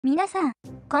皆さん、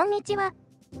こんにちは。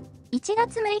1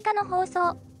月6日の放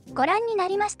送、ご覧にな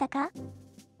りましたか？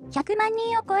 100 万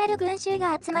人を超える群衆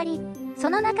が集まり、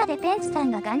その中でペンスさん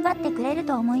が頑張ってくれる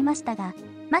と思いましたが、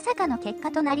まさかの結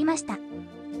果となりました。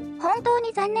本当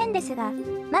に残念ですが、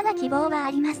まだ希望は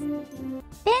あります。ペ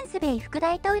ンス米副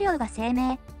大統領が声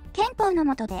明、憲法の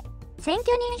下で、選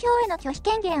挙人票への拒否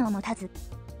権限を持たず、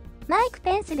マイク・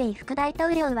ペンス米副大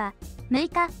統領は、6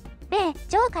日、米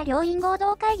上下両院合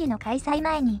同会議の開催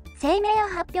前に声明を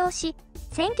発表し、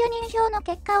選挙人票の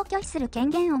結果を拒否する権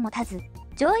限を持たず、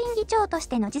上院議長とし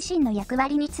ての自身の役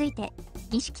割について、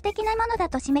儀式的なものだ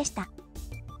と示した。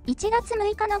1月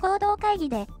6日の合同会議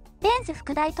で、ペンス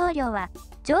副大統領は、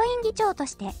上院議長と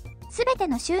して、すべて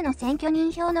の州の選挙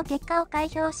人票の結果を開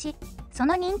票し、そ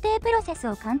の認定プロセス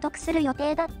を監督する予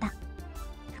定だった。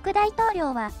副大統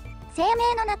領は、声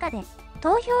明の中で、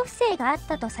投票不正があっ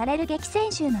たとされる激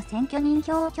戦州の選挙人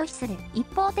票を拒否する一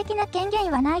方的な権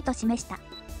限はないと示した。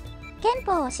憲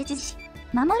法を支持し、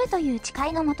守るという誓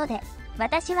いの下で、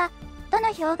私は、ど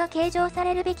の票が計上さ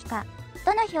れるべきか、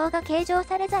どの票が計上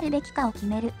されざるべきかを決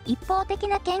める一方的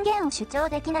な権限を主張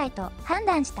できないと判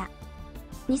断した。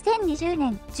2020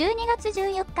年12月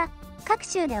14日、各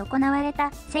州で行われ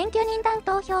た選挙人団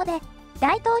投票で、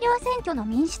大統領選挙の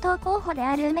民主党候補で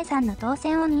ある梅さんの当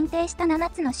選を認定した7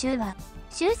つの州は、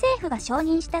州政府が承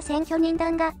認した選挙人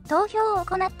団が投票を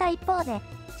行った一方で、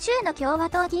州の共和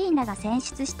党議員らが選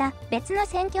出した別の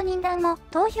選挙人団も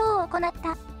投票を行っ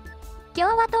た。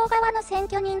共和党側の選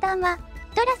挙人団は、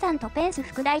トラさんとペンス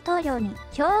副大統領に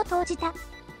票を投じた。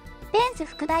ペンス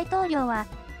副大統領は、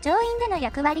上院での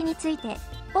役割について、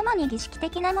主に儀式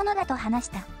的なものだと話し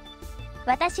た。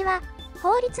私は、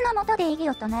法律の下で異議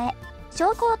を唱え、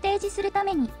証拠を提示するた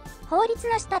めに、法律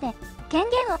の下で、権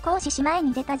限を行使し前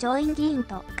に出た上院議員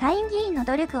と下院議員の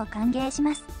努力を歓迎し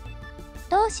ます。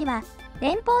同氏は、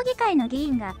連邦議会の議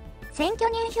員が、選挙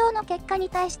人票の結果に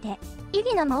対して、異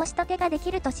議の申し立てができ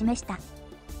ると示した。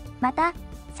また、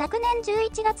昨年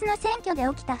11月の選挙で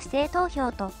起きた不正投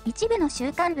票と一部の州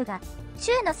幹部が、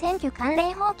州の選挙関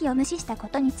連法規を無視したこ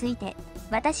とについて、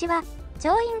私は、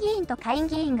上院議員と下院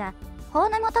議員が、法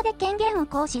の下で権限を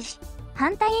行使し、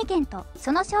反対意見と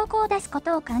その証拠を出すこ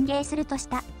とを歓迎するとし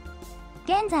た。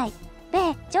現在、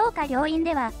米上下両院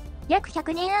では、約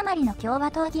100人余りの共和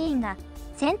党議員が、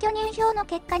選挙人票の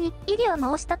結果に異議を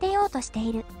申し立てようとして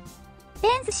いる。ペ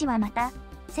ンス氏はまた、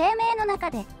声明の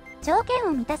中で、条件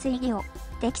を満たす異議を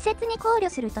適切に考慮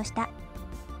するとした。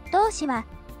同氏は、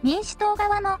民主党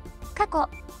側も、過去、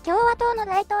共和党の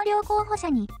大統領候補者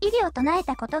に異議を唱え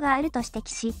たことがあると指摘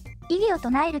し、異議を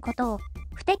唱えることを、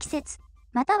不適切、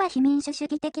または非民主主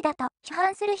義的だと批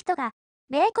判する人が、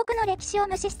米国の歴史を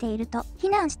無視していると非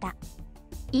難した。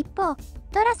一方、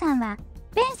トラさんは、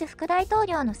ペンス副大統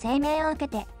領の声明を受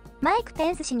けて、マイク・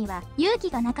ペンス氏には勇気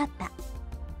がなかった。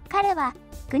彼は、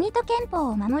国と憲法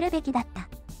を守るべきだった。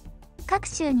各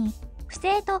州に、不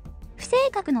正と不正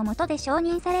確の下で承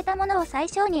認されたものを再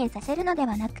承認させるので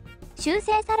はなく、修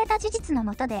正された事実の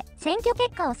下で選挙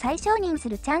結果を再承認す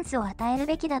るチャンスを与える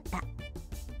べきだった。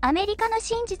アメリカの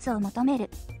真実を求める。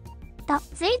と、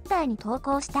ツイッターに投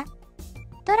稿した。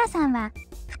トラさんは、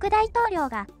副大統領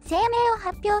が声明を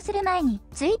発表する前に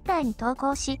ツイッターに投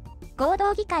稿し、合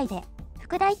同議会で、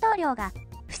副大統領が、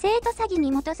不正と詐欺に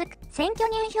基づく選挙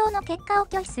人票の結果を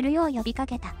拒否するよう呼びか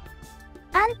けた。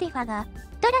アンティファが、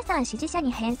トラさん支持者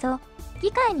に変装、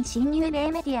議会に侵入米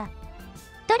メディア。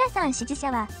トラさん支持者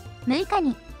は、6日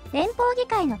に、連邦議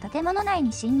会の建物内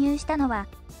に侵入したのは、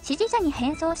支持者に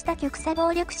変装した極左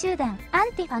暴力集団ア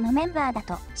ンティファのメンバーだ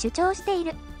と主張してい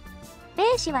る。米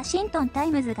紙ワシントンタ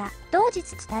イムズが同日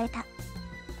伝えた。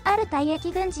ある退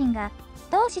役軍人が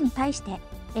同紙に対して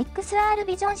XR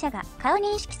ビジョン社が顔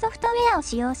認識ソフトウェアを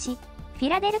使用し、フィ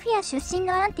ラデルフィア出身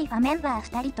のアンティファメンバー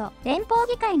2人と連邦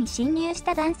議会に侵入し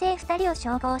た男性2人を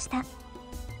照合した。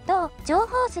同情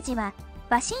報筋は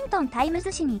ワシントンタイム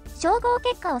ズ紙に照合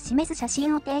結果を示す写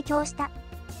真を提供した。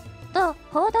同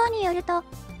報道によると、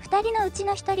2人のうち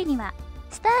の1人には、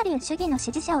スターリン主義の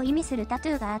支持者を意味するタト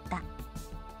ゥーがあった。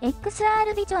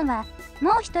XR ビジョンは、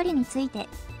もう1人について、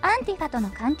アンティファとの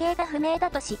関係が不明だ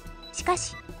とし、しか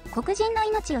し、黒人の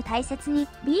命を大切に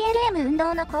BLM 運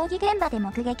動の抗議現場で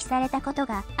目撃されたこと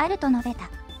があると述べた。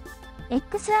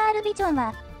XR ビジョン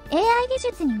は、AI 技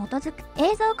術に基づく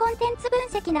映像コンテンツ分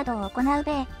析などを行う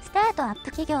米スタートアッ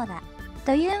プ企業だ。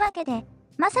というわけで、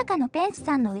まさかのペンス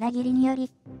さんの裏切りによ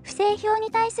り、不正票に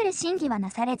対する審議は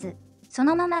なされず、そ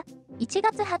のまま1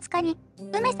月20日に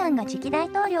梅さんが次期大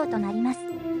統領となります。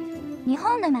日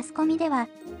本のマスコミでは、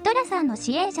トラさんの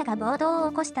支援者が暴動を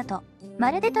起こしたと、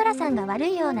まるでトラさんが悪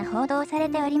いような報道をされ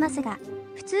ておりますが、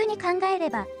普通に考え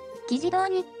れば、議事堂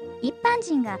に一般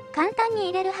人が簡単に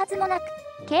入れるはずもなく、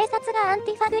警察がアン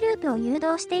ティファグループを誘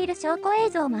導している証拠映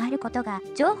像もあることが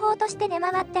情報として出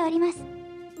回っております。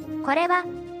これは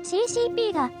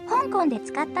CCP が香港で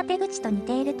使った手口と似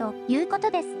ているというこ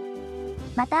とです。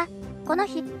また、この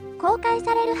日、公開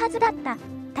されるはずだった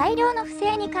大量の不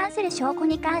正に関する証拠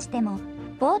に関しても、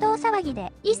暴動騒ぎ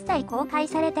で一切公開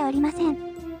されておりません。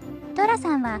トラ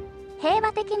さんは平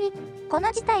和的にこ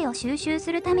の事態を収集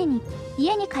するために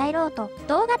家に帰ろうと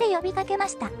動画で呼びかけま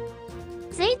した。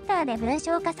Twitter で文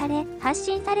章化され発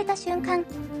信された瞬間、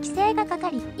規制がかか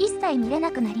り一切見れ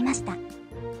なくなりました。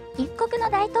一国の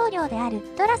大統領である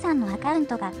トラさんのアカウン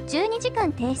トが12時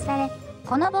間停止され、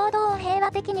この暴動を平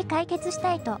和的に解決し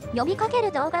たいと呼びかけ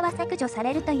る動画は削除さ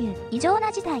れるという異常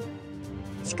な事態。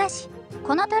しかし、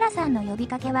このトラさんの呼び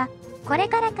かけは、これ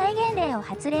から戒厳令を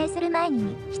発令する前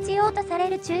に必要とされ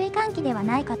る注意喚起では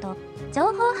ないかと、情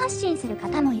報発信する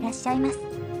方もいらっしゃいます。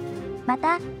ま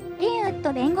た、リンウッ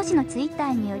ド弁護士のツイッタ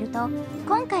ーによると、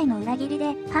今回の裏切り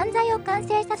で犯罪を完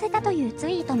成させたというツ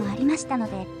イートもありましたの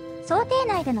で、想定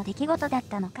内での出来事だっ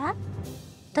たのか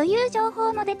という情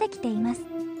報も出てきています。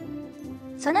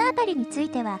そのあたりについ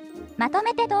ては、まと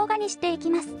めて動画にしていき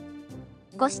ます。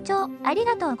ご視聴あり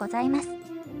がとうございます。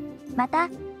また、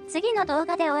次の動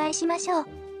画でお会いしましょ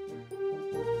う。